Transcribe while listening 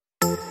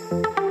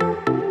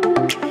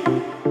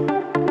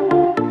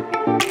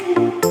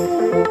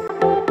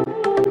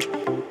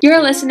You're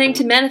listening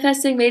to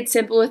Manifesting Made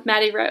Simple with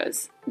Maddie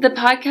Rose, the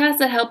podcast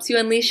that helps you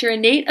unleash your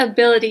innate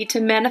ability to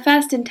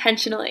manifest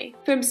intentionally.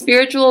 From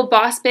spiritual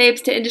boss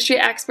babes to industry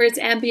experts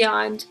and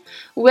beyond,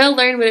 we'll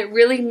learn what it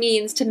really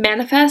means to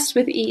manifest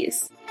with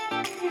ease.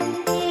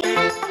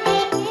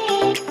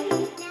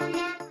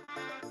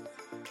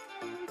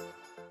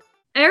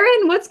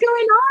 Erin, what's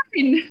going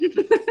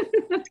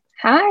on?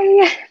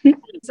 Hi.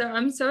 So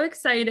I'm so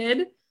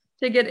excited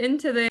to get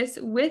into this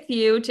with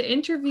you, to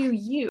interview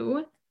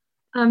you.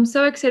 I'm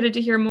so excited to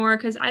hear more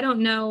because I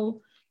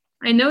know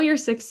your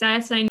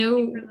success, I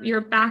know your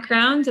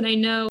background, and I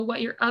know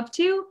what you're up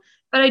to,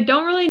 but I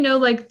don't really know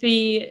like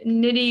the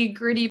nitty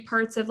gritty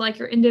parts of like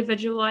your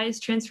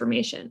individualized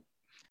transformation.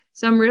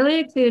 So I'm really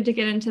excited to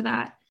get into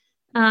that.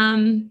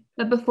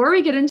 But before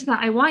we get into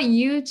that, I want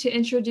you to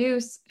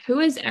introduce, who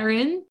is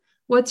Erin?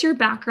 What's your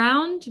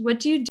background?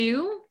 What do you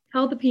do?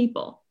 Tell the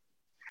people.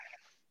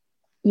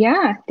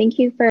 Yeah, thank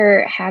you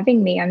for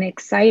having me. I'm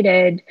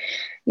excited.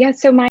 Yeah,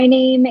 so my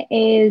name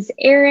is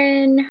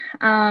Erin.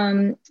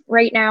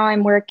 Right now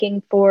I'm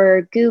working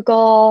for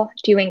Google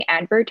doing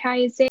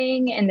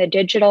advertising in the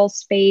digital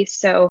space.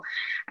 So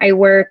I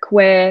work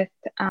with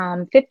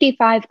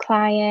 55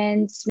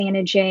 clients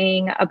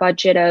managing a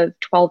budget of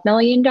 $12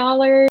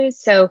 million.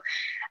 So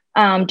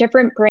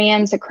different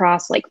brands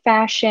across like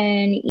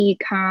fashion,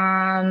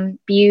 e-com,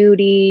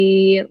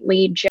 beauty,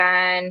 lead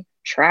gen,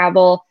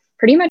 travel,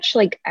 pretty much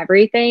like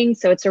everything.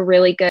 So it's a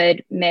really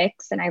good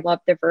mix and I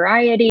love the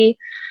variety.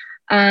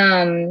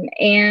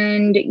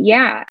 And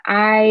yeah,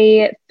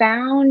 I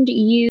found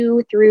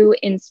you through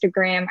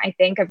Instagram. I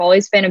think I've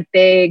always been a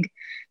big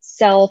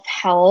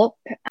self-help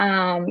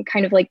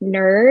kind of like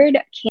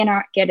nerd,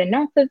 cannot get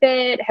enough of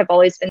it, have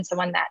always been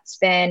someone that's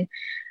been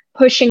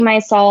pushing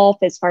myself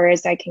as far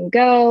as I can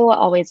go,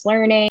 always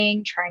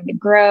learning, trying to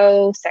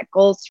grow, set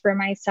goals for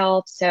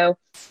myself. So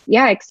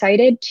yeah,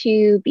 excited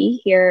to be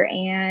here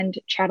and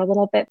chat a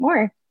little bit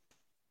more.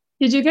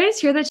 Did you guys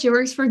hear that she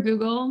works for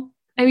Google?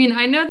 I mean,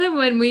 I know that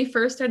when we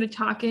first started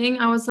talking,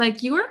 I was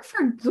like, you work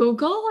for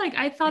Google? Like,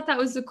 I thought that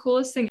was the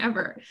coolest thing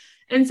ever.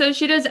 And so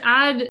she does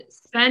ad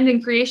spend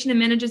and creation and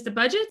manages the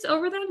budgets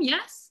over them.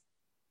 Yes.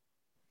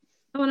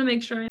 I want to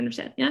make sure I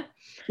understand. Yeah.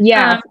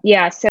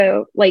 Yeah.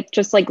 So like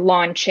just like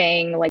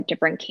launching like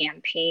different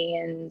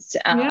campaigns,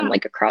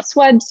 like across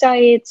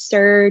websites,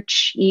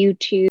 search,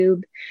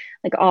 YouTube,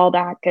 like all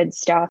that good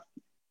stuff.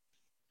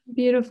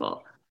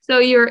 Beautiful. So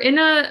you're in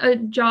a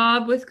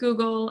job with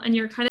Google and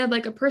you're kind of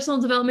like a personal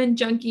development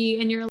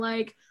junkie and you're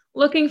like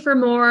looking for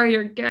more.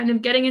 You're kind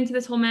of getting into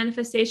this whole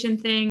manifestation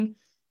thing.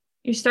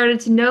 You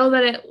started to know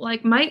that it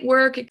like might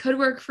work. It could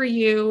work for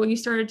you. You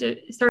started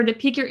to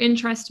pique your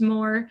interest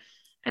more.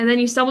 And then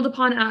you stumbled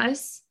upon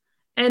us.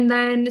 And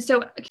then,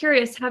 so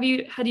curious, had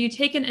you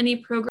taken any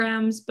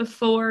programs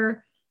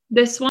before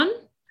this one?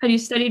 Had you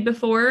studied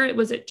before?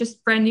 Was it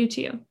just brand new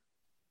to you?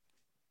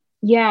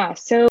 Yeah,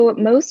 so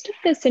most of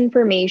this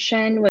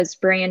information was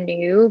brand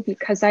new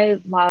because I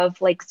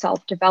love like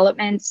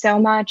self-development so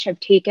much. I've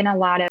taken a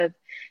lot of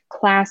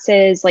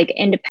classes like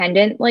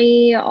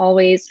independently,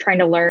 always trying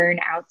to learn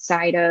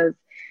outside of,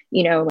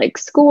 like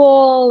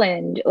school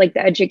and like the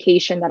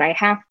education that I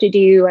have to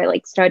do. I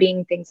like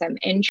studying things I'm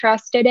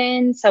interested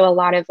in. So a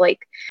lot of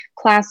like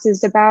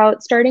classes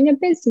about starting a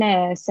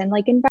business and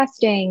like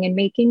investing and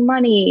making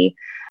money.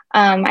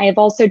 I have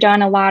also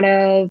done a lot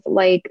of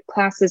like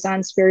classes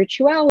on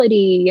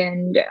spirituality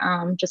and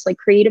just like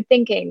creative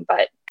thinking,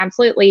 but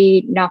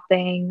absolutely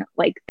nothing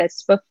like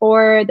this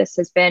before. This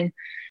has been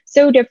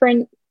so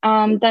different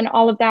than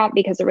all of that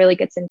because it really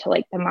gets into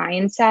like the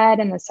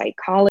mindset and the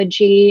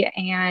psychology,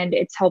 and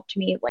it's helped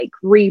me like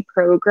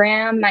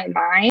reprogram my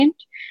mind.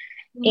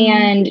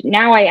 And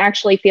now I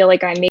actually feel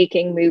like I'm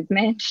making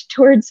movement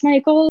towards my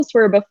goals,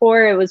 where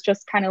before it was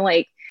just kind of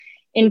like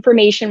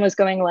information was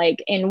going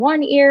like in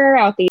one ear,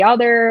 out the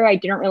other. I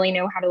didn't really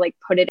know how to like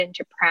put it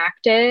into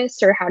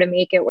practice or how to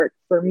make it work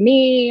for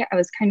me. I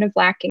was kind of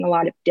lacking a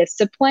lot of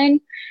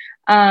discipline.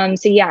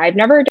 So yeah, I've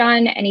never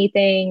done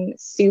anything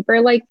super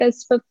like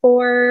this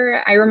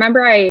before. I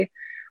remember I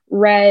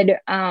read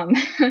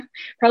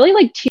probably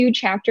like 2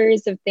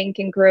 chapters of Think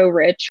and Grow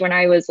Rich when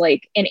I was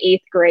like in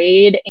 8th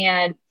grade,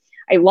 and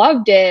I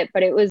loved it,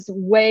 but it was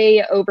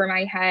way over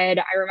my head.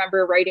 I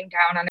remember writing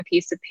down on a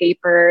piece of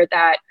paper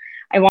that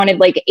I wanted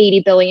like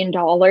 $80 billion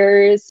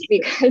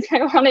because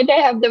I wanted to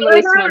have the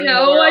most money in the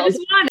world. I just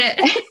want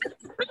it.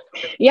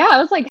 Yeah, I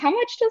was like, how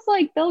much does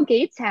like Bill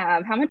Gates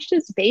have? How much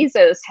does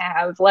Bezos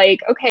have? Like,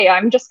 okay,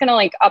 I'm just gonna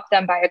like up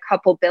them by a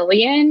couple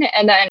billion.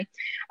 And then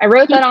I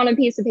wrote that on a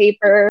piece of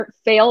paper,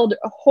 failed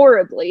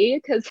horribly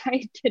because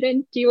I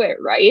didn't do it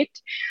right.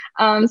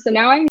 So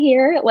now I'm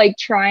here like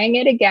trying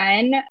it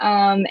again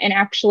and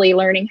actually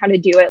learning how to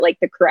do it like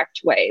the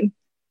correct way.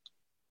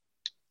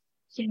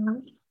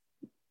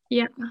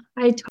 Yeah,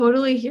 I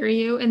totally hear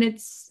you. And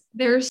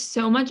there's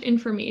so much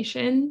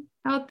information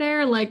out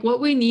there. Like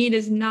what we need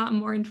is not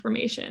more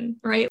information,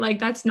 right? Like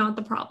that's not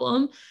the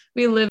problem.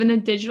 We live in a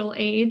digital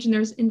age and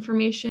there's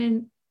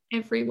information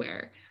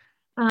everywhere.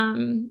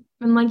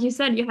 And like you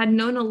said, you had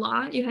known a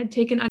lot, you had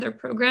taken other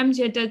programs,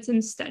 you had done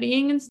some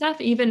studying and stuff,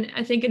 even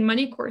I think in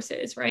money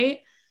courses, right?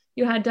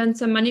 You had done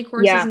some money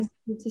courses Yeah.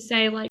 and to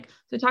say like,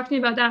 so talk to me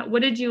about that.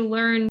 What did you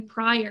learn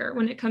prior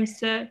when it comes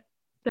to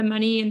the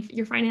money and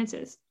your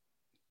finances?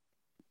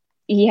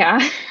 Yeah.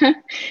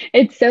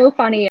 It's so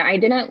funny. I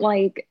didn't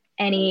like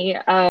any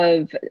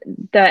of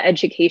the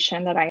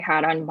education that I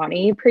had on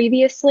money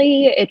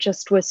previously. It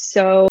just was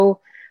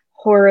so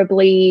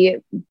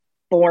horribly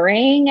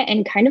boring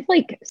and kind of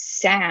like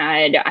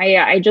sad.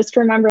 I just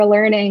remember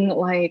learning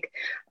like,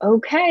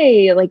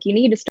 okay, like you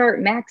need to start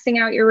maxing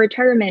out your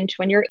retirement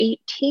when you're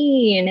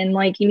 18, and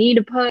like you need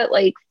to put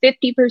like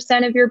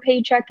 50% of your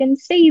paycheck in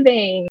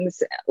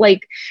savings,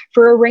 like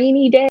for a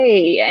rainy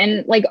day.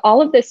 And like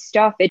all of this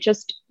stuff, it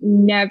just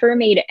never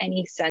made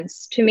any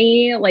sense to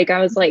me. Like I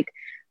was like,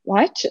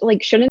 what?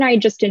 Like, shouldn't I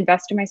just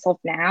invest in myself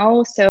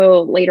now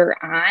so later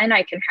on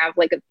I can have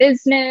like a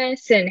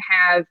business and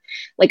have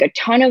like a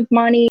ton of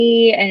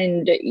money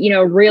and, you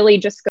know, really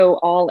just go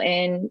all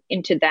in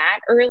into that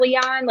early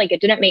on? Like,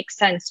 it didn't make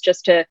sense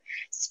just to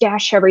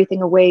stash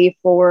everything away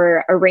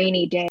for a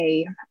rainy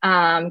day.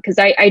 Because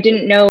I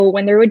didn't know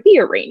when there would be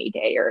a rainy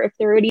day or if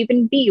there would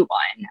even be one.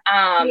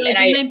 You're And like,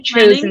 am I I chose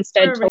planning for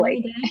instead a to like,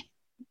 rainy day?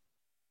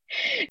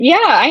 yeah,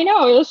 I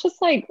know. It was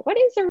just like, what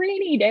is a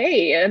rainy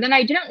day? And then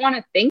I didn't want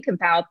to think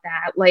about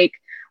that. Like,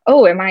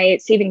 oh, am I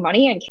saving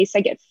money in case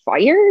I get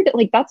fired?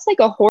 Like, that's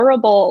like a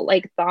horrible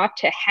like thought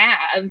to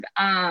have.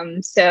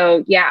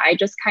 So yeah, I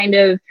just kind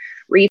of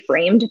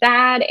reframed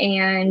that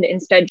and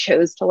instead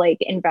chose to like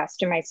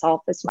invest in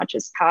myself as much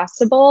as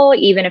possible,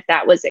 even if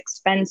that was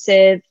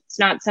expensive. It's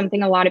not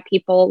something a lot of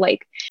people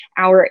like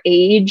our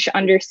age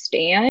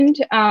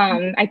understand.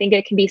 I think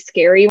it can be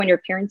scary when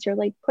your parents are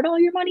like, put all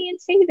your money in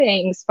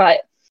savings.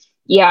 But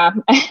yeah,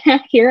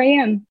 here I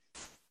am.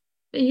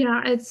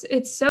 Yeah,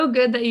 it's so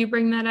good that you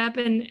bring that up,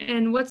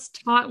 and what's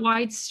taught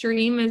wide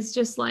stream is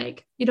just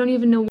like you don't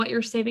even know what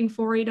you're saving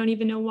for, you don't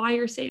even know why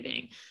you're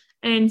saving.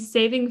 And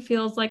saving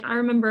feels like I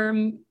remember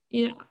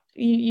you know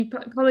you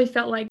probably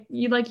felt like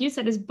you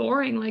said is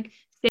boring, like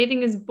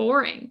saving is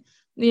boring.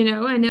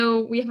 I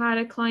know we had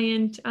a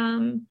client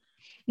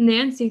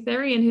Nancy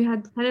Therian who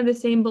had kind of the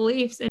same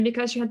beliefs, and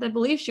because she had that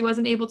belief she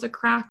wasn't able to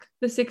crack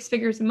the 6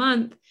 figures a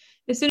month.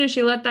 As soon as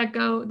she let that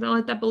go,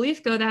 let that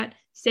belief go that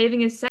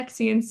saving is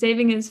sexy and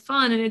saving is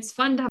fun and it's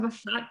fun to have a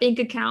fat bank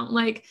account.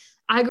 Like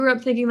I grew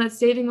up thinking that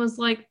saving was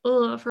like,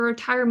 ugh, for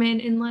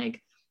retirement and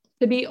like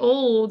to be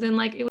old, and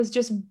like it was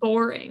just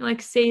boring.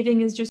 Like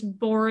saving is just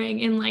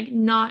boring and like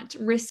not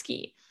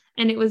risky.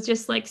 And it was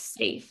just like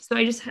safe. So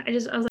I was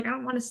like, I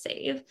don't want to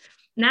save.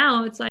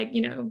 Now it's like,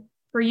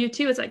 for you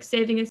too, it's like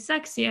saving is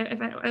sexy.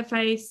 If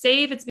I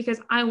save, it's because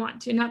I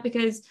want to, not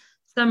because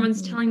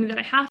someone's Mhm. telling me that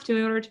I have to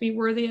in order to be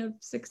worthy of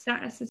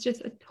success. It's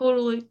just a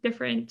totally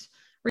different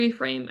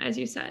reframe, as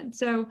you said.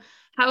 So,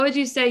 how would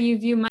you say you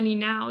view money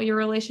now, your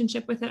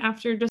relationship with it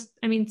after just,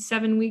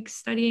 7 weeks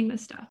studying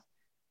this stuff?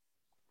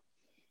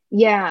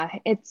 Yeah,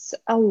 it's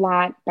a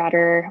lot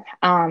better.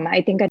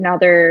 I think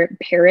another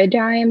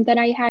paradigm that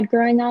I had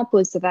growing up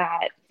was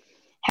that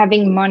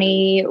having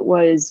money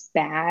was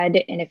bad.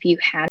 And if you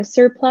had a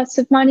surplus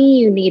of money,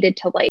 you needed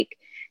to like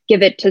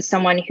give it to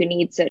someone who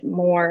needs it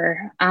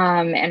more.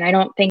 And I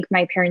don't think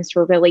my parents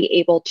were really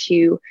able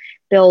to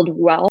build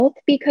wealth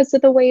because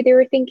of the way they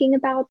were thinking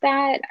about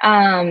that.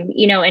 And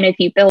if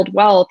you build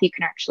wealth, you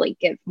can actually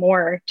give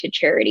more to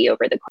charity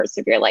over the course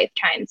of your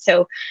lifetime.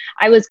 So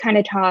I was kind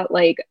of taught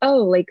like,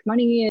 oh, like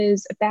money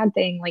is a bad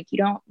thing. Like you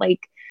don't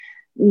like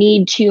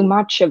need too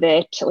much of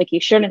it, like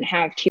you shouldn't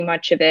have too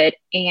much of it.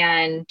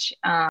 And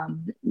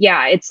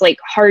yeah, it's like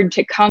hard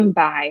to come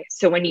by,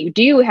 so when you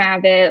do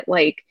have it,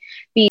 like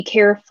be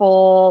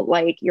careful,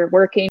 like you're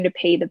working to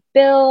pay the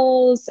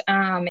bills.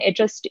 It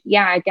just,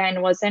 yeah,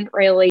 again, wasn't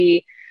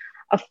really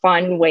a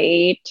fun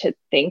way to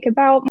think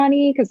about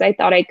money because I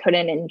thought I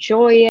couldn't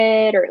enjoy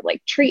it or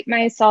like treat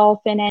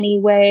myself in any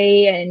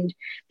way. And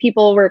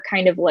people were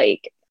kind of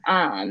like,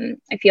 I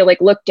feel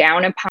like looked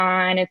down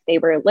upon if they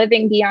were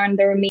living beyond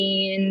their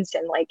means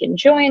and like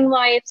enjoying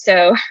life.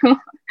 So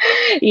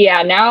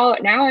yeah, now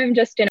I'm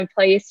just in a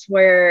place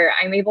where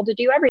I'm able to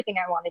do everything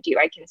I want to do.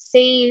 I can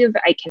save,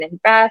 I can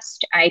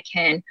invest, I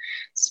can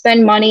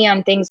spend money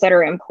on things that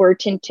are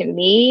important to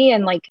me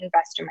and like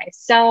invest in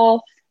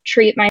myself,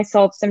 treat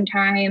myself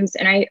sometimes.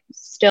 And I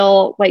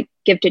still like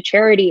give to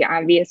charity,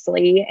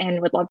 obviously,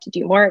 and would love to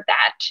do more of that.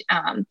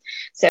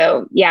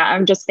 So yeah,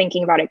 I'm just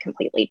thinking about it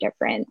completely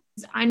different.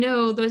 I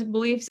know those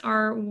beliefs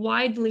are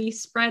widely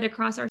spread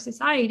across our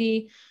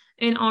society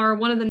and are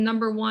one of the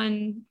number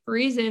one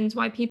reasons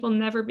why people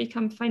never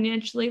become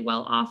financially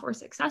well off or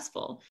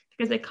successful,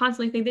 because they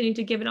constantly think they need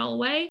to give it all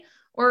away,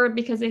 or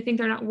because they think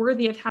they're not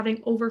worthy of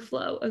having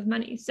overflow of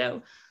money.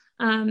 So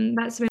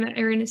that's something that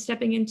Erin is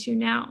stepping into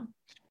now.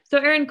 So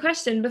Erin,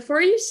 question,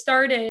 before you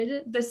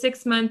started the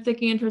 6 month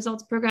Thinking into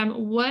Results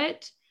program,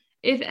 what,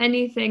 if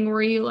anything,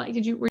 were you like,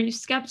 were you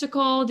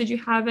skeptical? Did you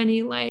have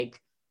any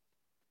like,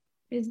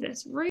 is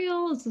this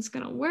real? Is this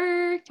going to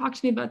work? Talk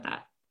to me about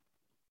that.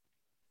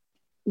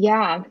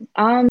 Yeah.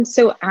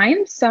 So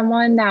I'm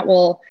someone that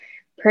will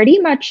pretty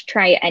much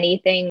try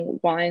anything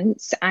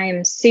once.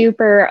 I'm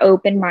super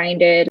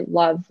open-minded,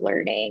 love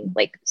learning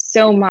like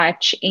so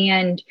much.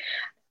 And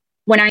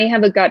when I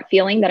have a gut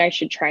feeling that I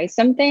should try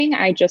something,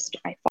 I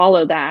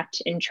follow that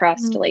and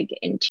trust Mhm. like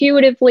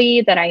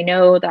intuitively that I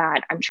know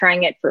that I'm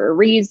trying it for a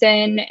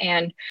reason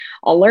and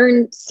I'll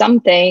learn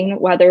something,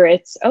 whether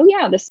it's, oh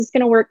yeah, this is going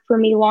to work for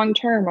me long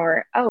term,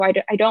 or oh,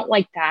 I don't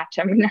like that.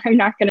 I'm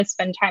not going to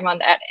spend time on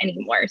that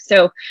anymore.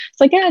 So it's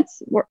like, yeah,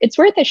 it's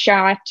worth a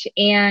shot.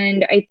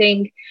 And I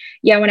think,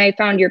 yeah, when I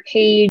found your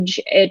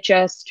page, it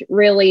just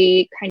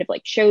really kind of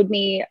like showed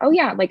me, oh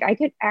yeah, like I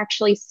could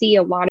actually see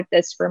a lot of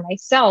this for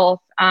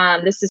myself.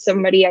 This is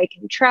somebody I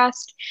can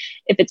trust.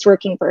 If it's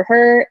working for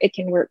her, it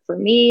can work for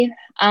me.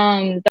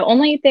 The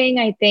only thing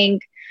I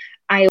think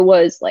I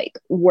was like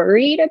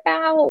worried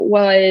about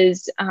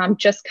was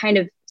just kind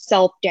of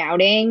self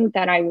doubting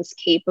that I was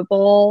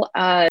capable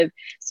of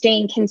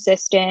staying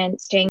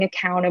consistent, staying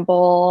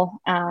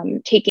accountable,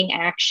 taking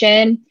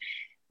action.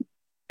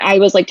 I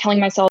was like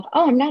telling myself,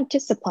 oh, I'm not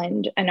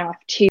disciplined enough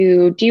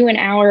to do an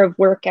hour of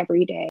work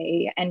every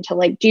day and to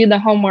like do the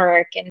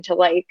homework and to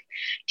like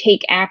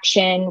take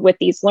action with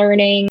these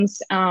learnings.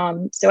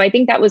 So I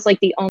think that was like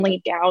the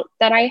only doubt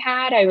that I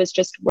had. I was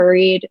just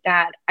worried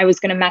that I was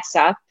going to mess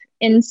up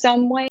in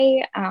some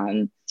way.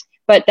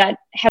 But that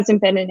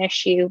hasn't been an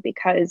issue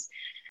because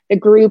the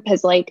group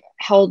has like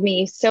held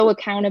me so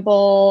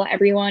accountable.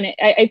 Everyone,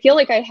 I feel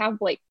like I have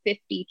like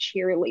 50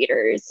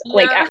 cheerleaders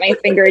like Yeah. at my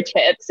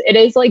fingertips. It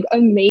is like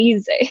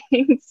amazing.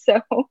 So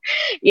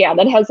yeah,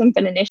 that hasn't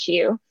been an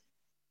issue.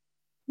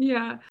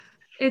 Yeah.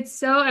 It's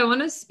so, I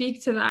want to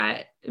speak to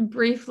that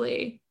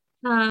briefly,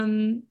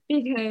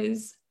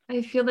 because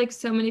I feel like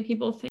so many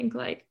people think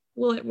like,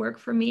 will it work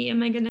for me?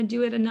 Am I going to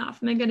do it enough?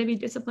 Am I going to be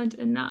disciplined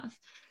enough?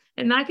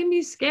 And that can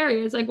be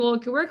scary. It's like, well,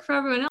 it could work for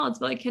everyone else,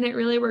 but like, can it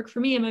really work for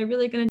me? Am I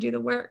really going to do the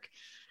work?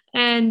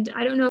 And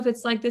I don't know if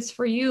it's like this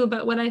for you,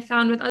 but what I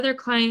found with other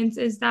clients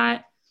is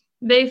that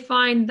they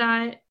find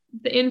that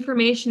the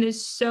information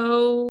is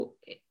so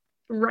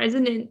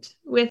resonant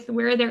with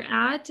where they're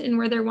at and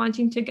where they're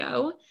wanting to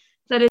go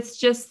that it's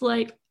just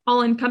like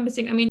all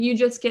encompassing. I mean, you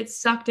just get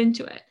sucked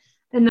into it.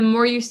 And the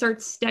more you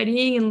start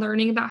studying and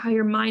learning about how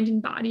your mind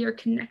and body are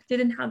connected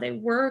and how they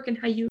work and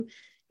how you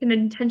can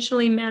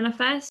intentionally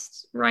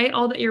manifest, right?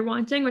 All that you're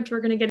wanting, which we're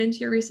going to get into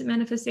your recent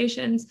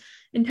manifestations,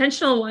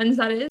 intentional ones,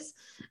 that is.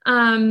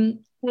 But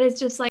it's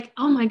just like,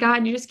 oh my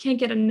God, you just can't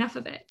get enough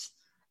of it.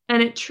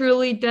 And it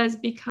truly does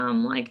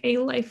become like a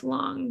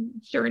lifelong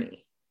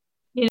journey,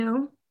 you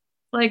know?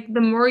 Like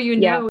the more you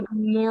Yeah. know, the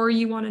more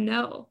you want to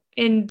know.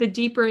 And the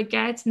deeper it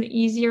gets and the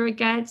easier it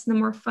gets, and the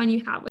more fun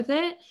you have with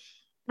it.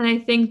 And I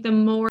think the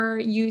more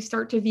you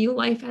start to view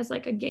life as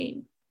like a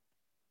game,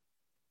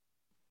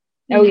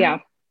 you Oh know, yeah,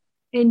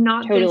 and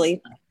not this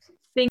totally.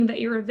 thing that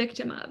you're a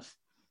victim of.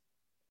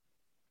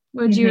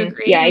 Would you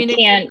agree? Yeah, I I mean,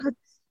 can't.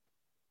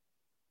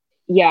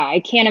 Yeah, I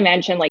can't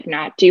imagine like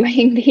not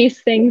doing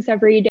these things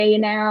every day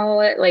now.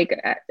 Like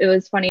it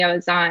was funny. I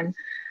was on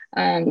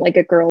like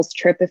a girls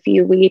trip a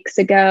few weeks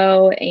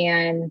ago,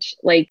 and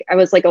like I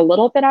was like a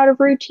little bit out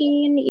of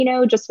routine,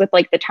 just with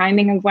like the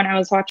timing of when I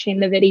was watching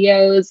the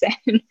videos.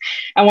 And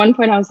at one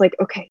point I was like,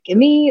 okay, give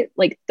me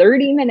like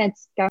 30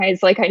 minutes,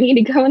 guys. Like I need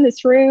to go in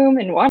this room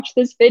and watch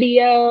this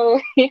video.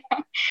 I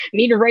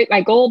need to write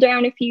my goal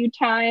down a few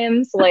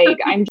times. Like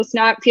I'm just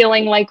not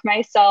feeling like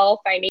myself.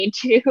 I need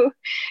to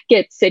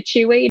get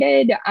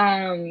situated.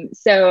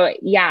 So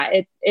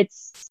yeah,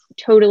 it's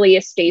totally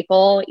a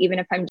staple, even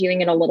if I'm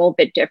doing it a little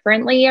bit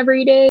differently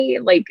every day.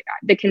 Like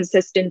the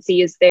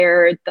consistency is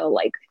there, the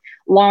like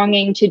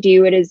longing to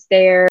do it is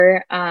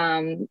there.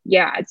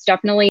 Yeah, it's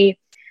definitely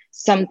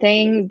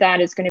something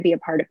that is going to be a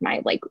part of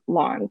my like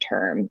long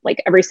term,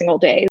 like every single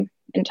day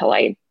until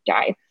I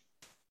die.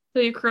 so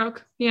you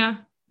croak. Yeah.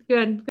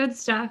 Good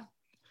stuff.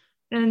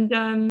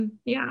 And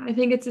yeah, I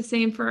think it's the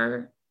same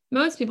for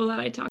most people that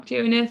I talk to.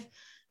 And if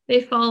they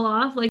fall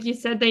off, like you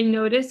said, they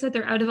notice that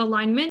they're out of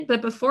alignment.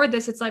 But before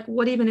this, it's like,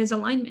 what even is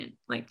alignment?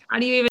 Like, how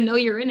do you even know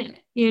you're in it?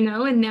 You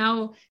know, and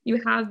now you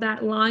have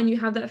that line, you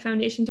have that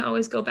foundation to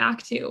always go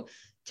back to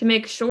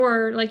make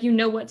sure like you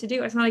know what to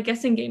do. It's not a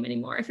guessing game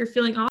anymore. If you're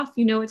feeling off,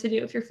 you know what to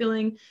do. If you're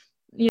feeling,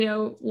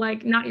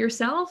 like not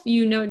yourself,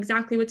 you know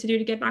exactly what to do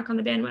to get back on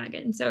the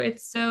bandwagon. So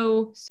it's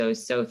so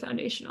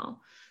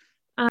foundational.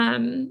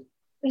 Um,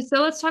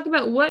 so let's talk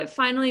about what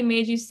finally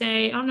made you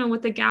say, I don't know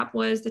what the gap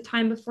was, the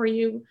time before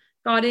you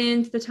got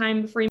into the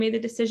time before you made the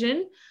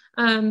decision.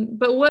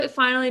 But what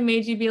finally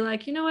made you be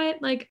like, you know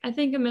what, like, I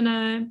think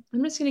I'm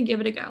just gonna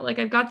give it a go. Like,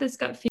 I've got this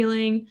gut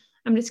feeling.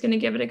 I'm just gonna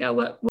give it a go.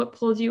 What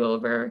pulled you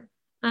over,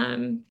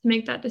 to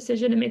make that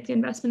decision and make the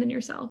investment in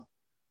yourself?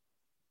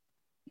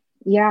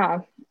 Yeah.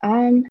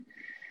 Um,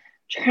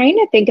 Trying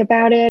to think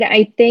about it.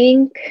 I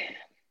think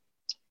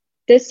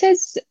this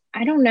is,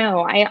 I don't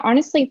know. I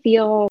honestly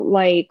feel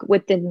like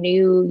with the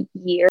new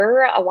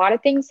year, a lot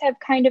of things have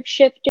kind of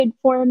shifted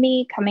for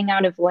me coming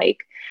out of like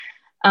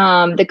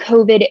the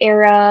COVID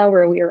era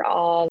where we were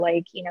all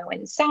like,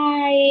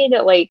 inside,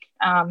 like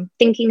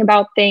thinking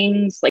about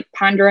things, like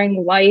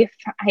pondering life,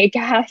 I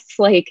guess.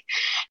 Like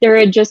there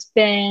had just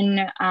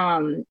been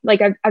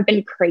like I've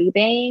been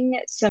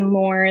craving some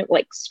more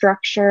like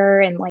structure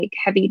and like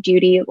heavy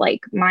duty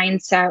like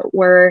mindset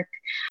work.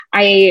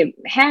 I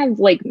have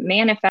like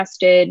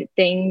manifested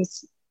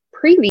things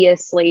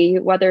previously,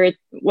 whether it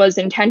was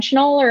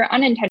intentional or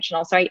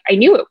unintentional. So I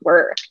knew it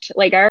worked.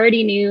 Like I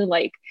already knew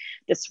like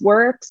this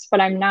works,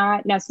 but I'm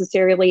not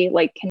necessarily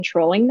like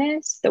controlling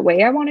this the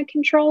way I want to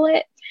control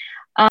it.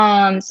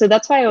 So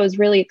that's why I was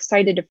really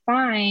excited to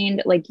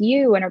find like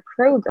you in a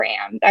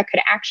program that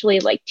could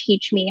actually like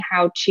teach me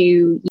how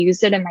to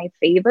use it in my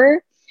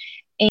favor.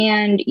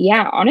 And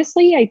yeah,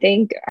 honestly, I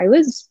think I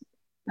was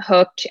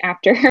hooked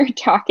after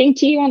talking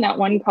to you on that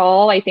one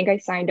call. I think I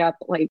signed up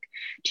like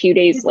 2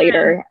 days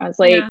later. I was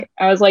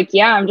like,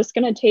 yeah, I'm just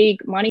gonna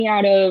take money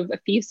out of a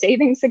few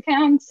savings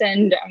accounts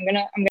and I'm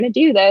gonna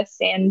do this.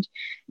 And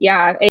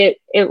yeah,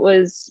 it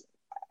was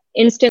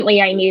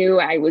instantly I knew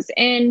I was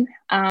in.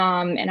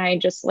 And I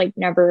just like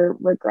never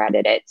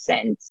regretted it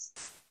since.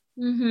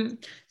 Mm-hmm.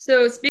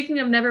 So speaking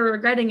of never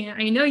regretting it,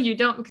 I know you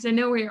don't, because I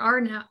know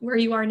where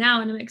you are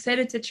now, and I'm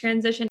excited to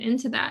transition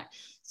into that.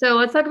 So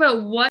let's talk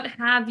about what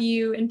have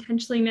you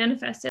intentionally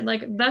manifested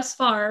like thus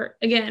far.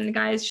 Again,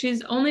 guys,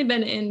 she's only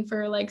been in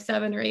for like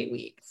 7 or 8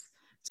 weeks.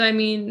 So, I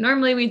mean,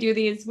 normally we do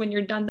these when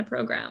you're done the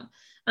program.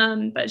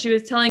 But she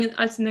was telling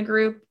us in the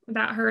group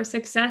about her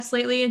success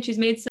lately, and she's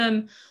made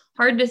some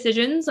hard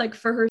decisions like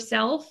for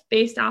herself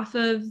based off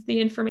of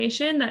the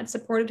information that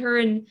supported her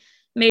and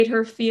made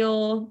her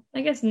feel,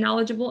 I guess,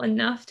 knowledgeable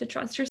enough to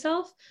trust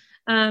herself.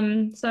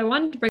 So I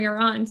wanted to bring her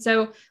on.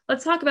 So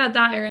let's talk about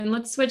that, Erin.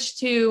 Let's switch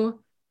to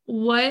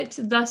what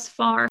thus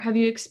far have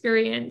you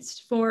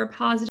experienced for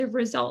positive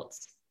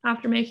results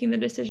after making the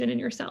decision in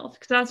yourself?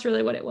 Because that's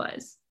really what it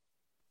was.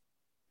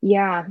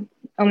 Yeah.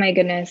 Oh my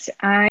goodness.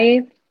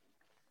 I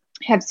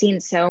have seen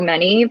so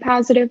many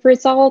positive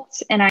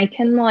results, and I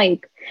can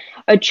like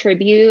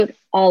attribute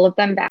all of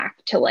them back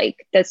to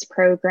like this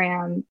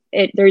program.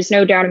 There's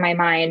no doubt in my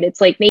mind.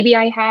 It's like maybe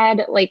I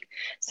had like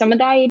some of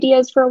the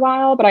ideas for a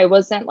while, but I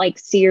wasn't like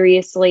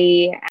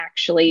seriously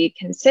actually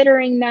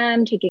considering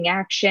them, taking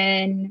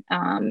action,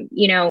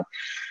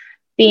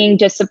 being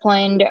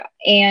disciplined.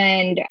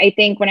 And I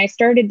think when I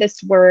started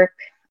this work,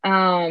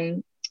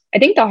 I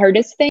think the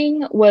hardest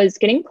thing was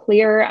getting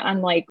clear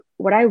on like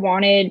what I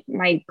wanted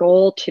my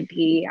goal to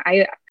be.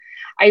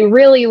 I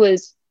really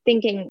was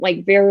thinking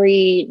like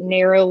very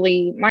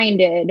narrowly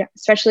minded,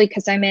 especially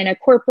because I'm in a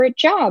corporate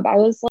job. I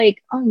was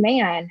like, oh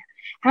man,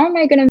 how am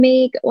I going to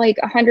make like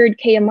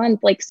 100K a month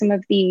like some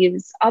of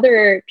these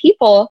other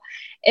people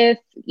if,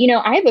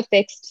 I have a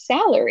fixed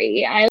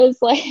salary? I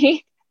was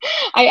like,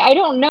 I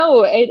don't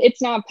know.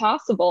 It's not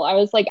possible. I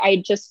was like,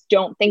 I just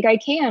don't think I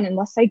can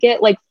unless I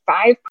get like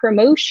 5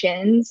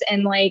 promotions.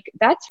 And like,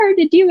 that's hard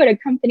to do at a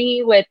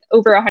company with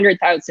over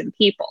 100,000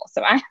 people.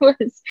 So I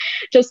was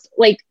just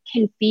like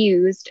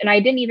confused, and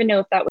I didn't even know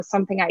if that was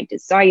something I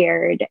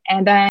desired.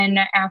 And then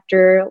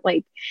after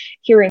like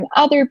hearing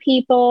other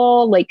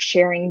people like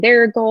sharing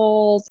their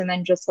goals, and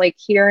then just like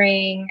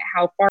hearing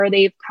how far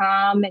they've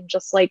come, and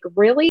just like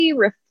really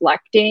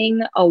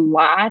reflecting a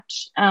lot.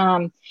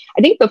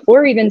 I think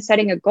before even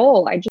setting a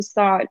goal, I just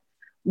thought,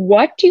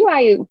 what do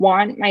I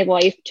want my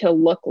life to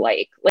look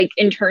like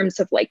in terms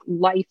of like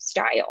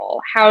lifestyle?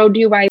 How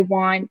do I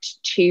want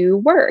to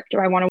work? Do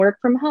I want to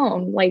work from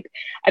home? Like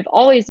I've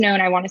always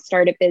known I want to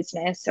start a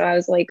business. So I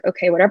was like,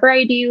 okay, whatever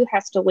I do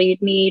has to lead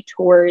me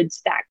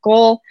towards that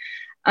goal.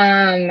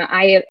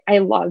 I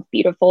love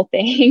beautiful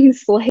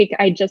things. Like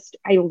I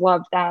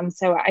love them.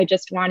 So I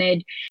just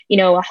wanted,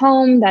 a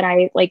home that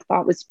I like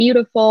thought was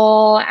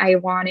beautiful. I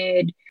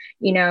wanted,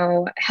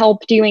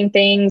 help doing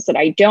things that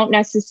I don't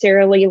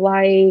necessarily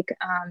like.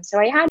 So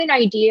I had an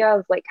idea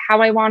of like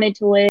how I wanted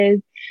to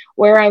live,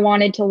 where I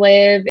wanted to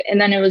live. And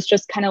then it was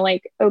just kind of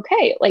like,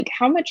 okay, like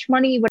how much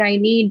money would I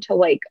need to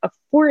like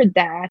afford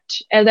that?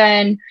 And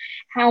then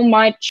how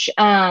much,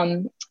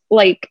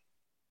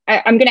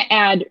 I'm going to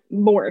add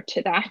more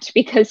to that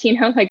because,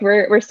 like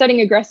we're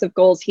setting aggressive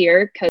goals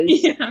here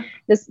because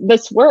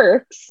this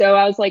works. So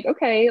I was like,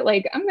 okay,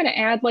 like I'm going to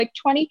add like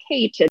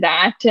 20K to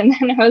that. And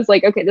then I was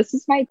like, okay, this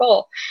is my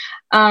goal.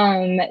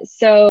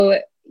 So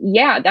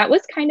yeah, that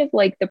was kind of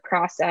like the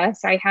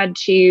process. I had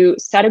to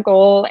set a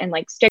goal and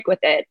like stick with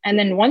it. And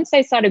then once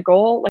I set a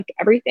goal, like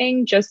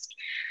everything just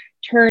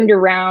turned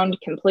around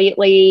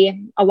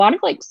completely. A lot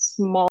of like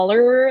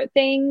smaller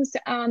things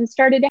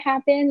started to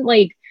happen.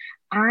 Like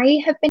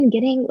I have been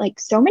getting like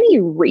so many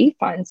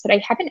refunds that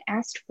I haven't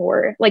asked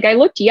for. Like I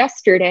looked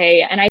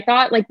yesterday and I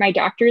thought like my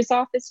doctor's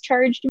office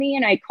charged me,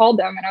 and I called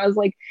them and I was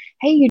like,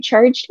 hey, you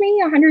charged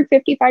me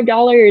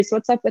 $155.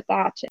 What's up with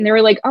that? And they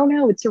were like, oh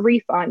no, it's a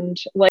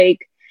refund.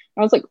 Like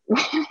I was like,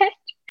 what?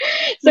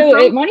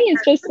 So money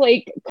is just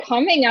like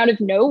coming out of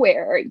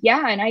nowhere.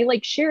 Yeah. And I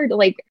like shared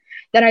like,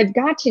 that I've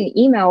gotten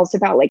emails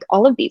about like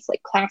all of these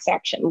like class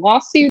action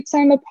lawsuits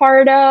I'm a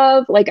part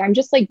of. Like I'm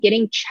just like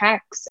getting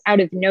checks out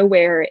of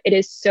nowhere. It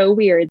is so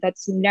weird.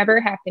 That's never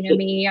happened to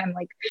me. I'm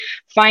like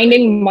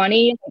finding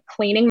money, like,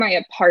 cleaning my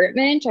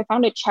apartment. I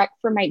found a check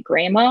for my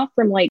grandma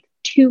from like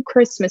 2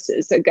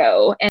 Christmases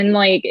ago. And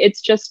like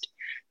it's just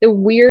the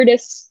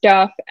weirdest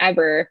stuff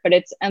ever, but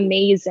it's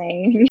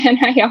amazing. And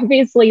I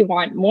obviously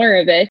want more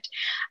of it.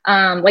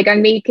 Like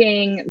I'm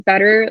making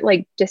better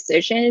like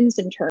decisions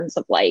in terms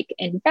of like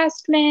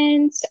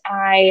investments.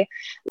 I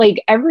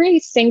like every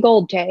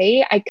single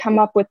day I come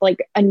up with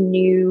like a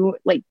new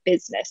like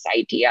business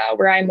idea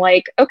where I'm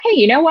like, okay,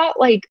 you know what?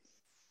 Like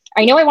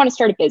I know I want to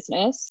start a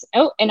business.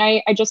 Oh, and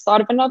I just thought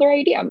of another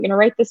idea. I'm going to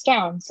write this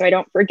down so I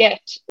don't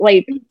forget.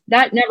 Like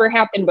that never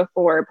happened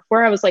before.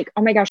 Before I was like,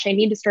 oh my gosh, I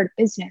need to start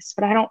a business,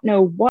 but I don't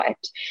know what.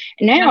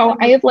 And now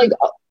I have like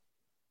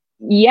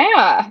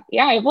yeah,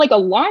 I have like a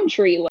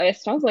laundry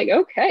list. I was like,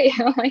 okay,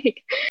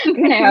 like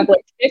I'm gonna have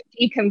like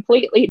 50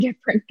 completely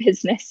different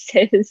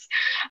businesses.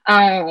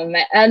 And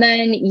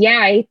then yeah,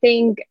 I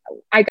think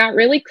I got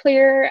really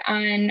clear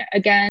on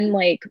again,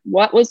 like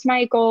what was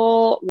my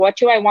goal? What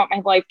do I want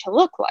my life to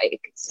look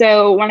like?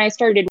 So when I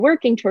started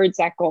working towards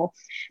that goal,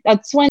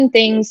 that's when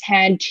things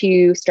had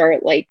to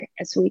start, like,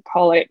 as we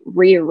call it,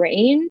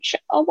 rearrange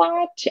a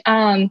lot.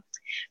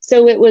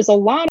 So it was a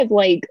lot of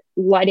like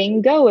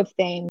letting go of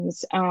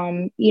things,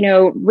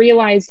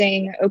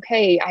 realizing,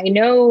 okay, I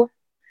know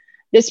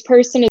this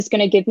person is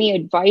going to give me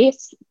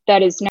advice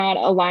that is not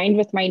aligned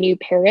with my new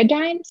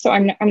paradigm. So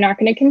I'm not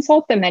going to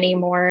consult them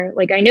anymore.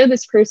 Like, I know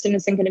this person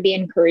isn't going to be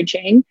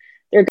encouraging.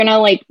 They're going to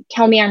like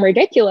tell me I'm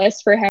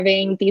ridiculous for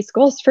having these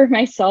goals for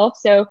myself.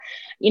 So,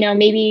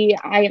 maybe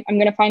I'm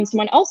going to find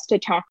someone else to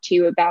talk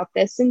to about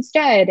this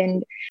instead.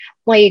 And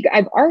like,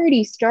 I've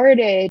already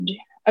started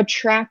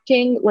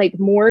attracting like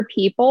more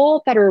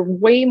people that are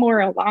way more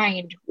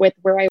aligned with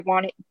where I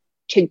want it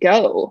to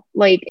go.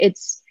 Like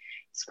it's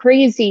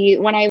crazy.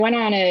 When I went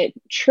on a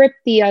trip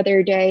the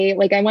other day,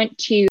 like I went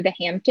to the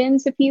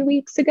Hamptons a few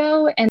weeks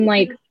ago, and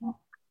like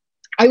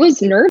I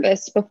was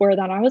nervous before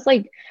that. I was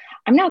like,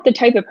 I'm not the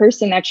type of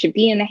person that should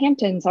be in the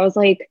Hamptons. I was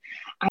like,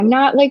 I'm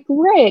not like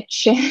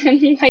rich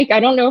and like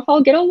I don't know if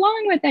I'll get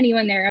along with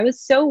anyone there. I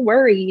was so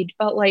worried.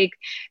 But like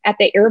at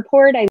the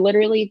airport, I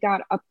literally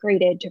got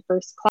upgraded to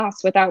first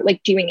class without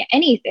like doing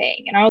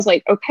anything. And I was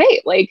like,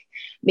 okay, like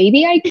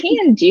maybe I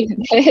can do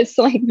this.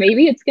 Like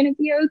maybe it's gonna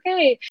be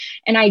okay.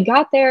 And I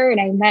got there and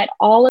I met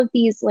all of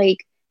these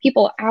like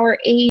people our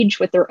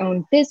age with their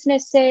own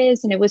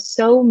businesses, and it was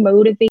so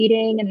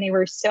motivating and they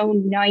were so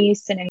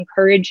nice and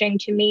encouraging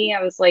to me.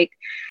 I was like,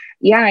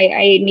 yeah,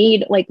 I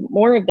need like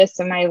more of this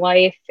in my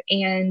life.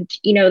 And,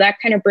 that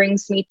kind of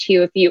brings me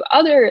to a few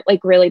other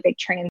like really big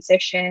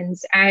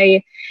transitions.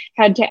 I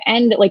had to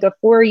end like a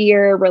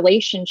 4-year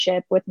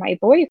relationship with my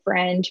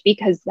boyfriend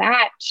because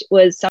that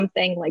was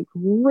something like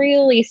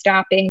really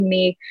stopping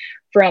me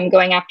from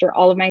going after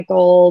all of my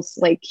goals.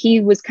 Like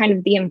he was kind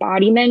of the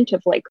embodiment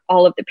of like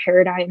all of the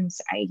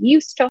paradigms I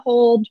used to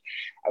hold,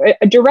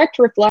 a direct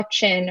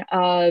reflection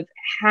of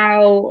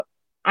how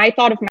I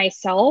thought of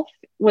myself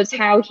was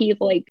how he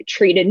like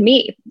treated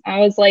me. I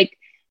was like,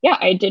 yeah,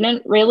 I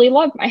didn't really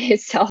love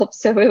myself.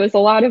 So it was a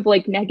lot of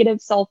like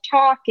negative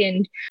self-talk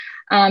and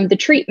the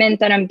treatment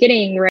that I'm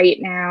getting right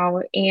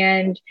now.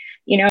 And,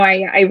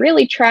 I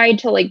really tried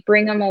to like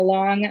bring him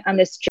along on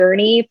this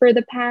journey for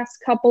the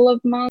past couple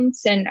of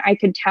months. And I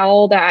could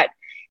tell that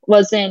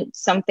wasn't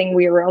something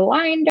we were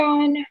aligned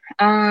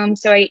on.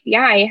 So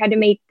I had to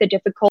make the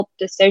difficult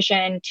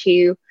decision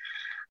to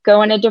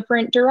go in a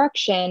different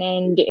direction.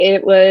 And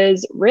it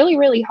was really,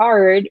 really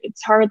hard.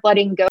 It's hard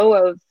letting go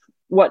of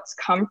what's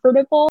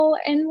comfortable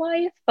in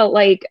life. But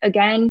like,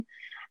 again,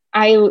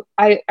 I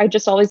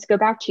just always go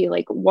back to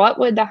like, what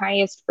would the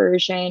highest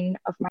version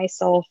of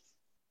myself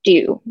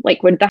do?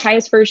 Like, would the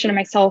highest version of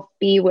myself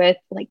be with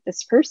like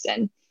this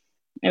person?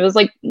 It was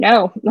like,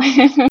 no,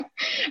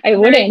 I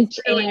wouldn't.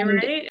 Clearly,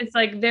 right? It's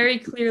like very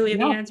clearly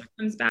the answer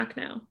comes back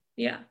now.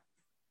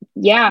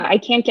 Yeah, I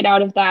can't get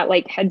out of that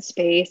like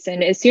headspace.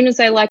 And as soon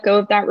as I let go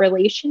of that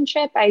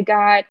relationship, I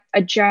got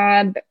a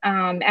job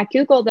at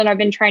Google that I've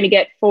been trying to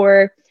get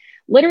for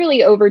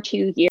literally over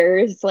 2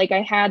 years. Like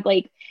I had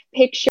like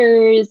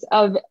pictures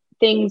of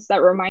things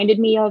that reminded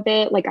me of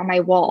it, like on my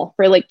wall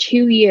for like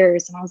 2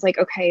 years. And I was like,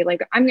 okay, like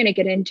I'm going to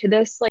get into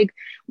this like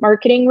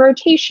marketing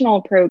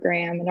rotational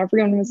program. And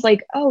everyone was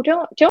like, oh,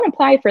 don't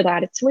apply for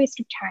that. It's a waste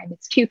of time.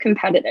 It's too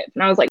competitive.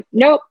 And I was like,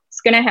 nope,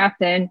 it's going to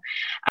happen.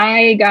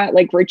 I got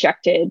like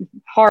rejected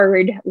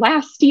hard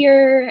last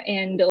year.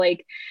 And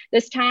like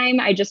this time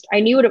I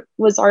knew it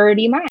was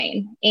already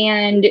mine.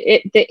 And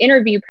the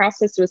interview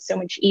process was so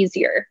much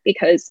easier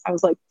because I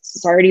was like, this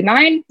is already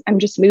mine. I'm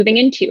just moving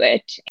into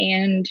it.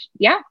 And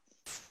yeah.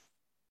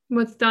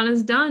 What's done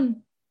is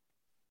done.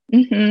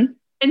 Mm-hmm.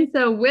 And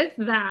so with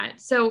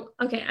that,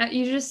 okay,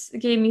 you just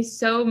gave me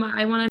so much.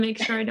 I want to make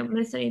sure I don't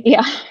miss anything.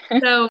 Yeah.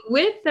 So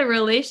with the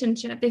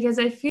relationship, because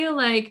I feel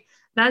like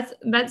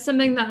that's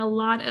something that a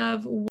lot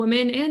of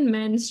women and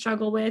men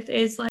struggle with,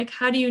 is like,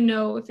 how do you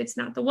know if it's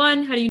not the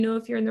one? How do you know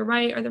if you're in the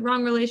right or the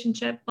wrong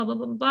relationship? Blah, blah,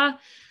 blah, blah, blah.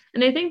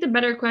 And I think the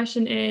better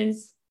question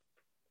is,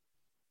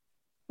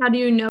 how do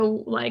you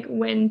know like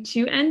when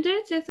to end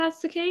it, if that's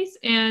the case?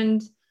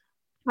 And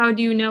how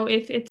do you know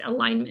if it's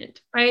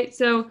alignment, right?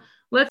 So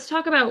let's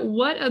talk about,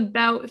 what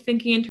about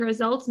thinking into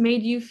results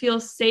made you feel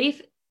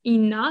safe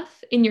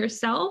enough in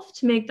yourself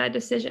to make that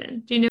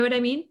decision? Do you know what I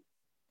mean?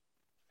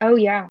 Oh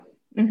yeah.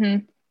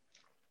 Mm-hmm.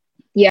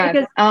 Yeah.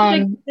 Because it's a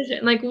big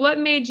decision. Like, what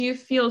made you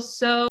feel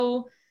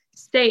so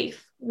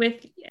safe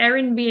with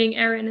Erin being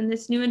Erin and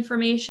this new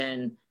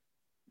information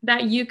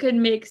that you could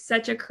make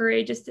such a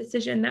courageous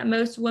decision that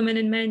most women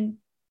and men,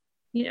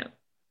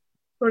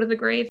 go to the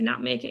grave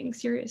not making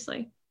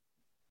seriously?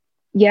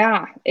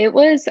 Yeah, it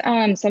was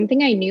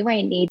something I knew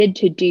I needed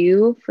to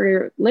do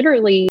for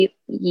literally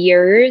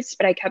years,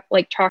 but I kept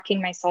like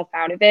talking myself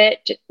out of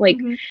it, like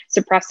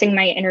suppressing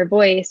my inner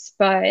voice.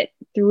 But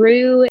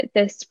through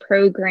this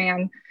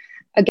program,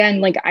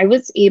 again, like I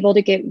was able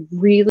to get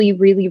really,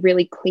 really,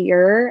 really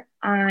clear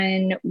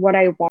on what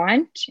I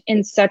want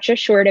in such a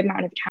short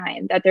amount of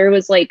time that there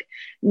was like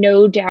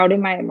no doubt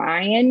in my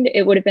mind.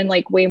 It would have been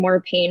like way more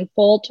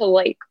painful to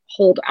like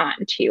hold on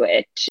to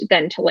it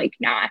than to like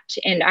not.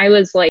 And I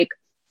was like,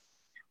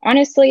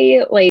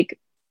 honestly, like,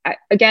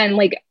 again,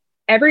 like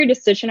every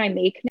decision I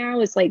make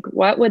now is like,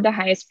 what would the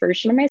highest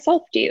version of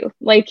myself do?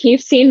 Like,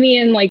 you've seen me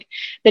in like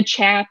the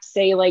chat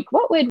say, like,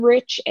 what would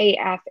rich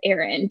AF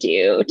Erin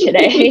do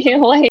today?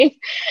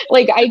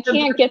 like I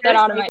can't get that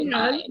out of my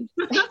mind.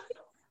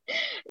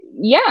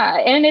 Yeah.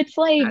 And it's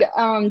like,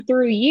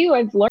 through you,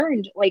 I've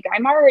learned like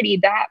I'm already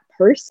that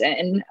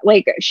person.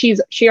 Like she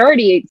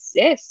already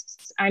exists.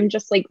 I'm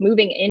just like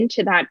moving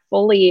into that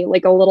fully,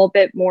 like a little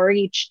bit more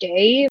each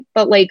day.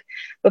 But like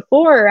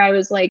before I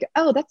was like,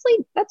 oh,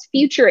 that's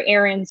future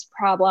Erin's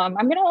problem.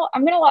 I'm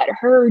gonna let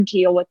her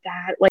deal with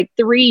that like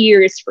 3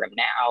 years from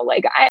now.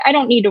 Like I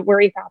don't need to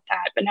worry about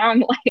that. But now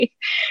I'm like,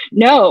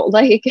 no,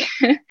 like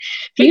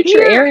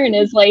future Erin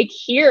is like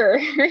here.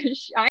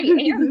 I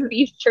am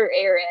future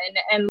Erin.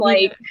 And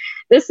like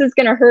this is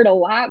gonna hurt a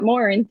lot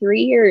more in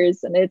 3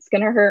 years, and it's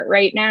gonna hurt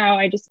right now.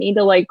 I just need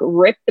to like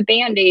rip the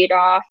band-aid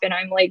off, and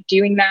I'm like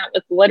doing that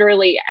with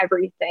literally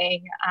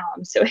everything.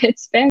 So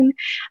it's been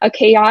a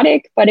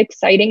chaotic but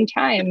exciting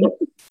time.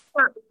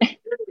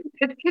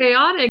 It's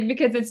chaotic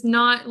because it's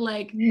not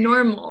like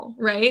normal,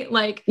 right?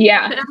 Like,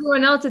 yeah, to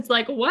everyone else, it's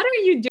like, what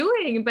are you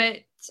doing? But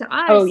to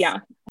us, oh yeah,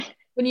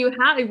 when you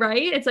have,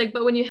 right? It's like,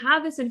 but when you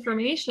have this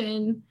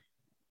information,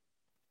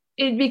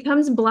 it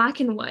becomes black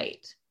and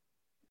white.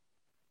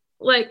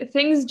 Like,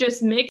 things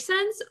just make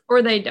sense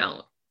or they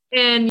don't.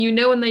 And you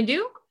know when they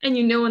do, and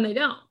you know when they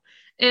don't.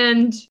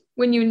 And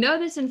when you know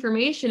this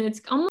information,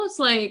 it's almost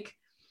like,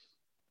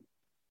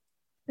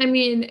 I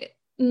mean,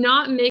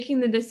 not making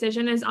the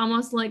decision is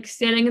almost like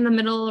standing in the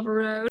middle of a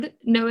road,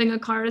 knowing a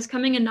car is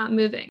coming and not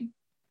moving.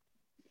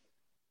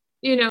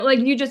 Like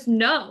you just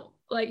know,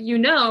 like,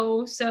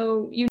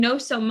 so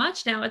so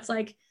much now. It's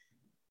like,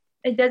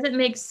 it doesn't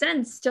make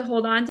sense to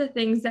hold on to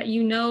things that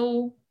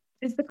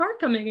is the car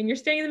coming and you're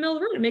staying in the middle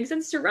of the road. It makes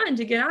sense to run,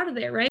 to get out of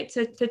there, right?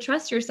 To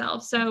trust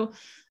yourself. So,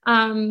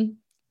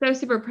 so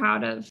super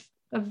proud of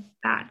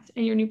that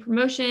and your new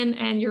promotion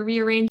and your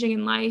rearranging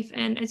in life.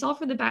 And it's all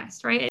for the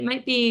best, right? It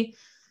might be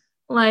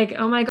like,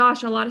 oh my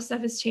gosh, a lot of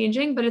stuff is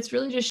changing, but it's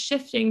really just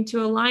shifting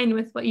to align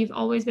with what you've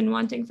always been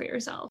wanting for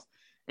yourself.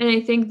 And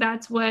I think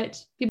that's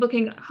what people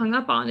can get hung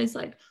up on, is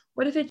like,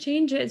 what if it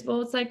changes?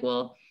 Well, it's like,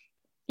 well,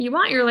 you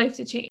want your life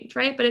to change,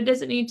 right? But it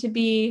doesn't need to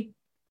be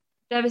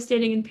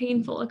devastating and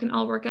painful. It can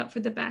all work out for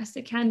the best.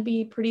 It can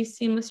be pretty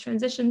seamless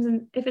transitions.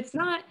 And if it's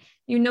not,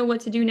 you know what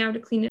to do now to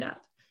clean it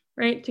up,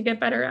 right? To get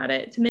better at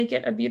it, to make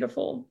it a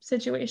beautiful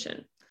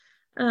situation.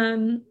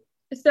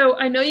 So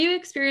I know you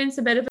experienced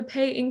a bit of a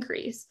pay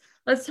increase.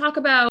 Let's talk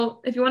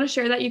about, if you want to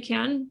share that, you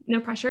can, no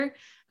pressure.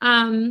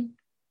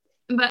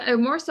 But I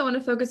more so want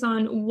to focus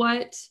on,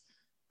 what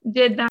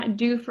did that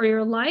do for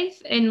your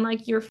life and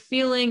like your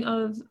feeling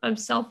of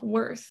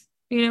self-worth?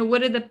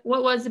 What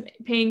was the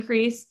pay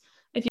increase,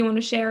 if you want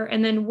to share?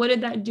 And then what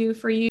did that do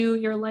for you,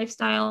 your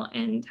lifestyle,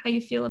 and how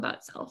you feel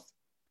about self?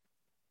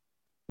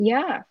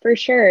 Yeah, for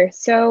sure.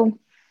 So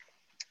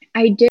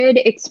I did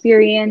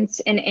experience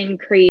an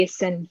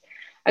increase, and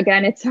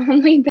again, it's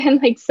only been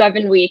like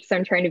 7 weeks.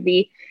 I'm trying to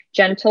be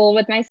gentle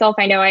with myself.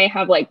 I know I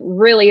have like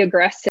really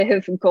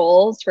aggressive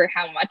goals for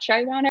how much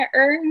I want to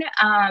earn.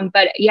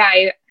 But yeah,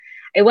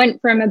 I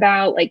went from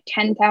about like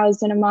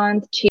 10,000 a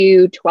month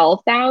to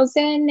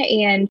 12,000.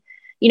 And,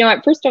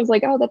 at first I was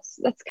like, oh, that's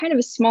kind of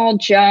a small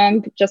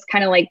jump, just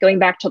kind of like going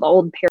back to the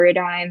old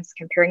paradigms,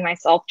 comparing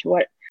myself to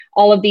what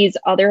all of these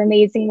other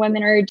amazing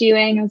women are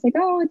doing. I was like,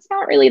 oh, it's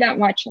not really that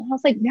much. And I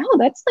was like, no,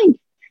 that's like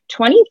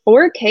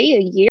 24K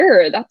a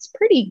year. That's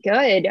pretty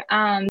good.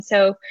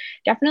 So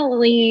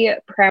definitely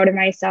proud of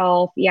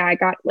myself. Yeah, I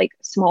got like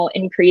a small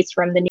increase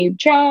from the new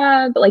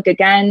job. Like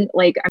again,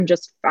 like I'm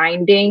just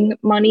finding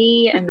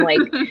money and like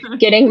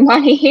getting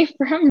money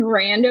from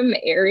random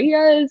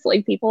areas.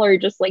 Like people are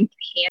just like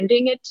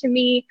handing it to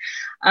me,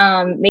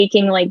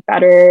 making like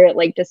better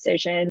like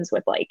decisions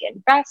with like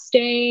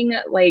investing,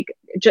 like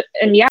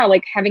and yeah,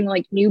 like having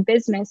like new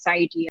business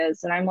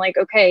ideas. And I'm like,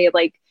 okay,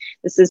 like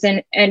this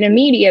isn't an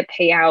immediate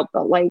payout,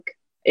 but like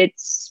it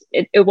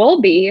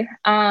will be.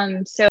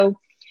 So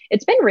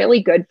it's been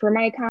really good for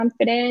my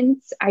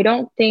confidence. I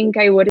don't think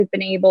I would have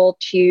been able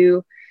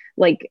to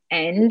like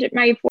end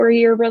my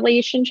 4-year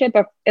relationship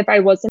if I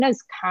wasn't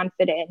as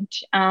confident.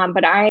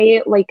 But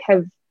I like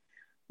have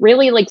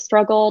really like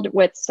struggled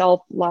with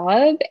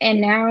self-love, and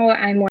now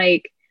I'm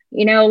like,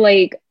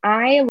 like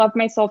I love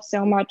myself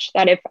so much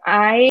that if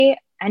I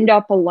end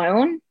up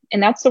alone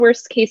and that's the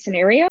worst case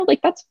scenario,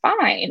 like that's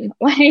fine.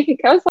 Like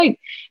I was like,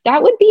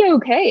 that would be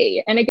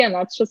okay. And again,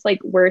 that's just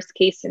like worst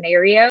case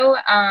scenario,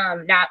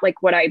 not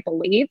like what I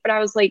believe, but I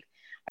was like,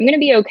 I'm going to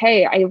be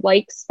okay. I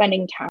like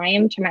spending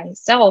time to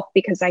myself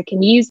because I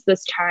can use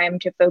this time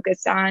to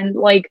focus on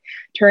like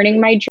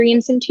turning my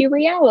dreams into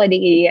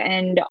reality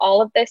and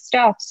all of this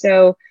stuff.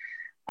 So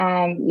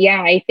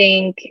yeah, I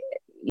think,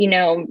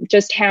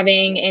 just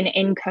having an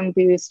income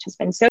boost has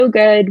been so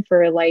good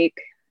for like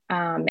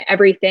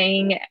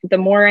everything. The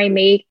more I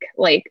make,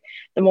 like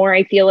the more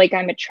I feel like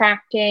I'm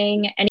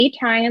attracting.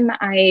 Anytime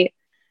I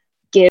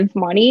give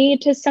money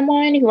to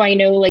someone who I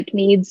know like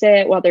needs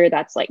it, whether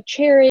that's like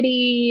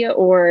charity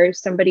or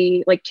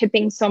somebody like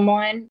tipping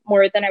someone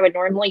more than I would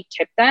normally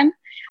tip them,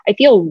 I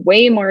feel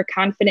way more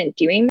confident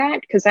doing that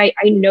because I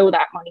know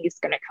that money is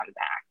going to come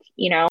back.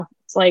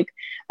 It's like,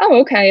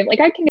 oh, okay, like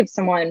I can give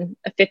someone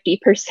a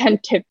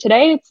 50% tip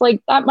today. It's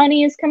like that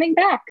money is coming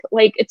back.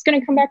 Like it's going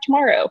to come back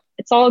tomorrow.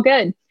 It's all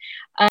good.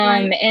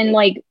 Right. And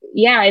like,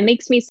 yeah, it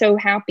makes me so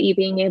happy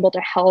being able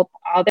to help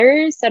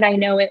others that I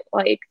know it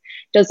like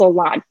does a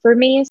lot for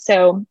me.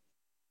 So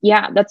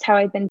yeah, that's how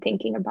I've been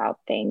thinking about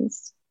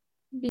things.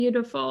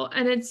 Beautiful.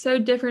 And it's so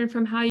different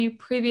from how you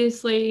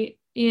previously,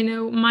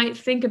 might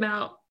think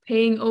about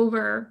paying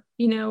over,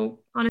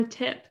 on a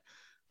tip.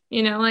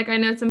 Like I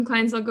know some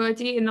clients will go out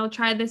to eat and they'll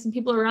try this and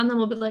people around them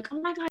will be like,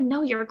 oh my God,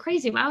 no, you're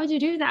crazy. Why would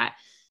you do that?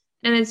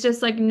 And it's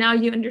just like, now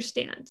you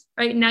understand,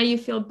 right? Now you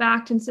feel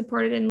backed and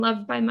supported and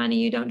loved by money.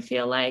 You don't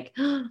feel like,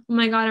 oh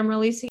my God, I'm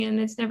releasing it and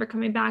it's never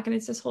coming back. And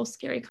it's this whole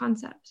scary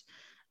concept.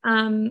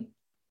 So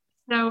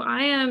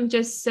I am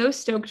just so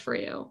stoked for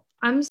you.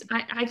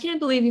 I can't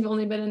believe you've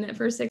only been in it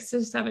for 6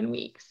 to 7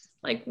 weeks.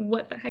 Like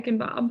what the heck and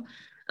Bob.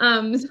 So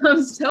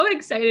I'm so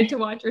excited to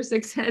watch your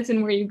success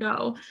and where you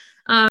go.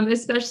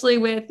 Especially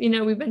with,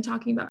 we've been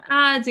talking about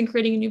ads and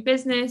creating a new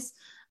business,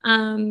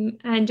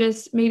 and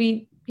just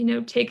maybe,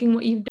 taking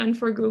what you've done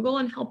for Google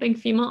and helping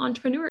female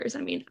entrepreneurs.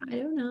 I mean, I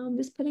don't know, I'm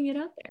just putting it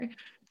out there.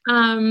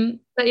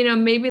 But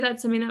maybe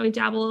that's something that we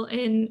dabble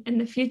in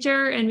the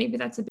future, and maybe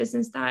that's a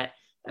business that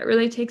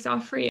really takes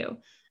off for you,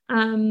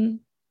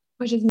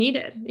 which is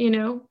needed.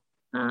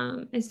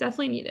 It's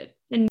definitely needed.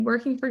 And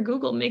working for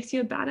Google makes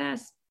you a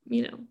badass,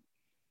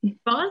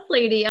 boss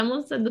lady. I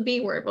almost said the B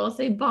word, but I'll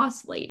say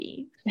boss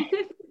lady.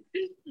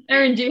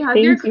 Erin, do you have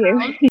your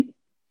crown?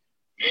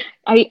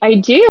 I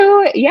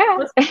do. Yeah.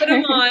 Let's put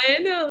them on.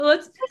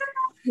 Let's put them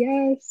on.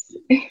 Yes.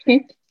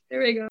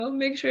 There we go.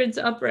 Make sure it's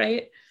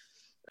upright.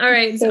 All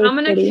right. So So I'm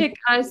going to pretty. kick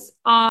us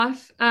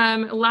off.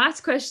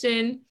 Last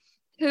question.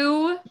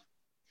 Who,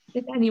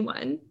 if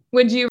anyone,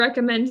 would you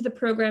recommend the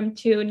program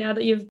to now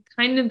that you've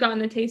kind of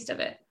gotten a taste of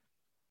it?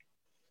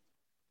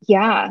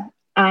 Yeah,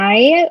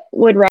 I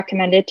would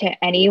recommend it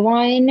to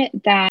anyone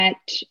that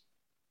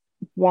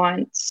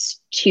wants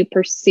to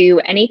pursue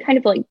any kind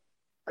of like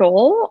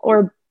goal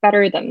or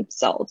better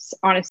themselves,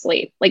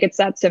 honestly. Like it's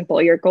that simple.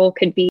 Your goal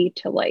could be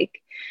to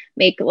like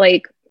make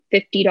like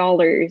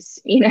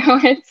 $50,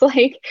 it's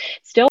like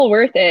still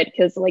worth it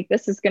because like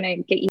this is going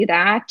to get you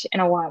that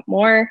and a lot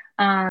more.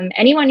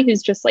 Anyone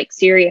who's just like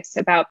serious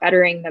about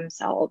bettering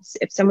themselves,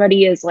 if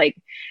somebody is like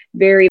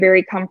very,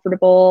 very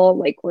comfortable,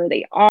 like where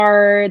they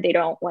are, they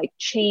don't like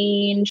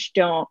change,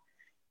 don't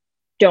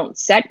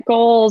set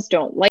goals,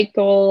 don't like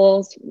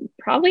goals,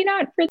 probably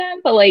not for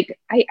them. But like,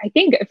 I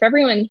think if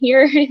everyone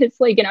here is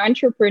like an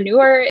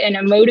entrepreneur and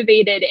a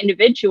motivated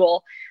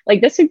individual,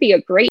 like this would be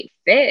a great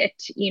fit,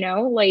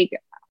 like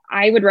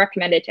I would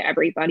recommend it to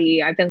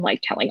everybody. I've been like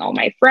telling all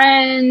my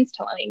friends,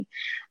 telling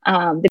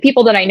the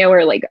people that I know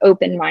are like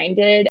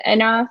open-minded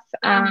enough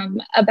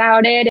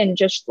about it, and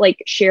just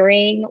like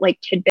sharing like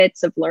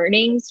tidbits of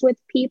learnings with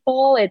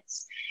people.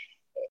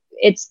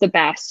 It's the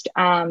best.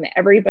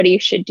 Everybody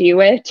should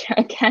do it.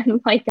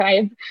 Again, like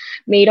I've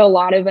made a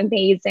lot of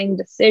amazing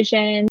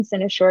decisions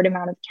in a short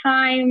amount of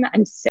time.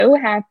 I'm so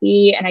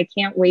happy and I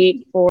can't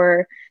wait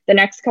for the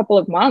next couple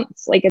of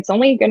months. Like it's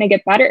only going to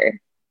get better.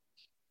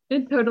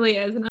 It totally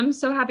is. And I'm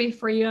so happy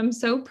for you. I'm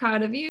so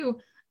proud of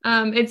you.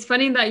 It's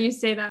funny that you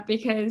say that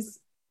because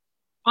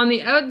on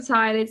the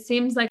outside, it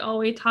seems like all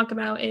we talk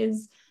about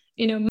is,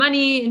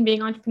 money and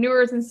being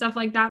entrepreneurs and stuff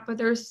like that, but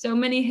there's so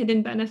many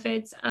hidden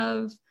benefits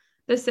of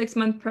the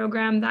 6-month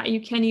program that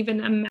you can't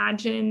even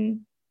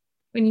imagine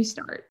when you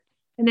start.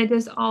 And it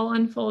just all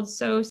unfolds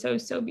so, so,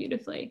 so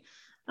beautifully.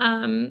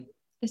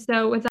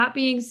 So with that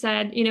being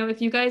said,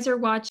 if you guys are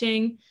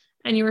watching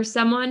and you're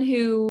someone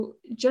who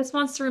just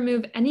wants to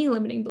remove any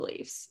limiting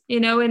beliefs,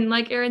 and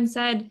like Erin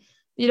said,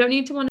 you don't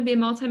need to want to be a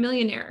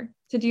multimillionaire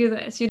to do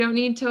this. You don't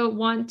need to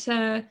want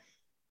to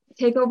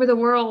take over the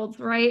world,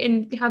 right?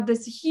 And have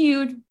this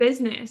huge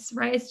business,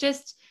 right? It's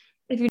just,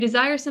 if you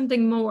desire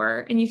something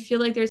more and you feel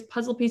like there's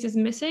puzzle pieces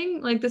missing,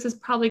 like this is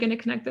probably going to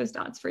connect those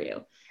dots for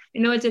you. I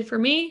know it did for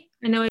me.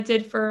 I know it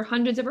did for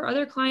hundreds of our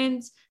other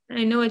clients. And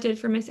I know it did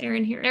for Miss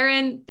Erin here.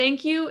 Erin,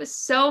 thank you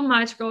so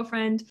much,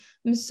 girlfriend.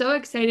 I'm so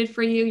excited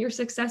for you, your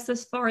success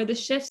thus far, the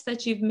shifts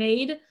that you've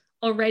made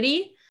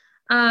already,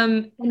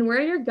 and where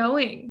you're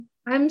going.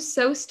 I'm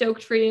so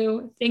stoked for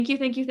you. Thank you,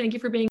 thank you, thank you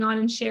for being on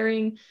and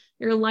sharing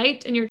your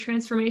light and your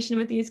transformation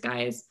with these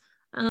guys.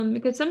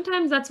 Because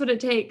sometimes that's what it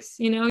takes.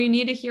 You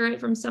need to hear it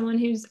from someone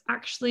who's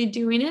actually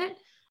doing it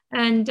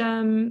and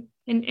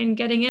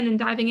getting in and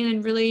diving in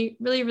and really,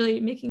 really, really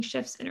making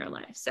shifts in our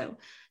life. So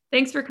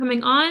thanks for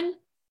coming on.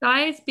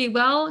 Guys, be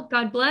well.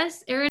 God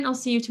bless. Erin, I'll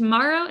see you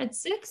tomorrow at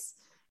 6.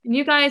 And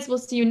you guys, we'll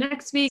see you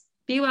next week.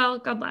 Be well.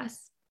 God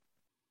bless.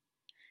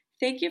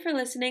 Thank you for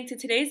listening to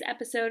today's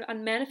episode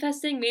on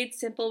Manifesting Made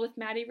Simple with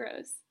Maddie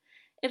Rose.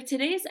 If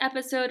today's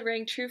episode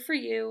rang true for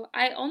you,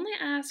 I only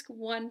ask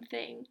one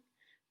thing.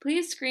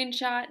 Please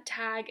screenshot,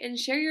 tag, and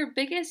share your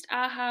biggest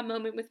aha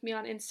moment with me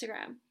on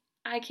Instagram.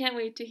 I can't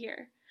wait to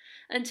hear.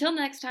 Until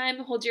next time,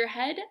 hold your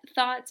head,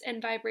 thoughts,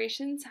 and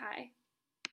vibrations high.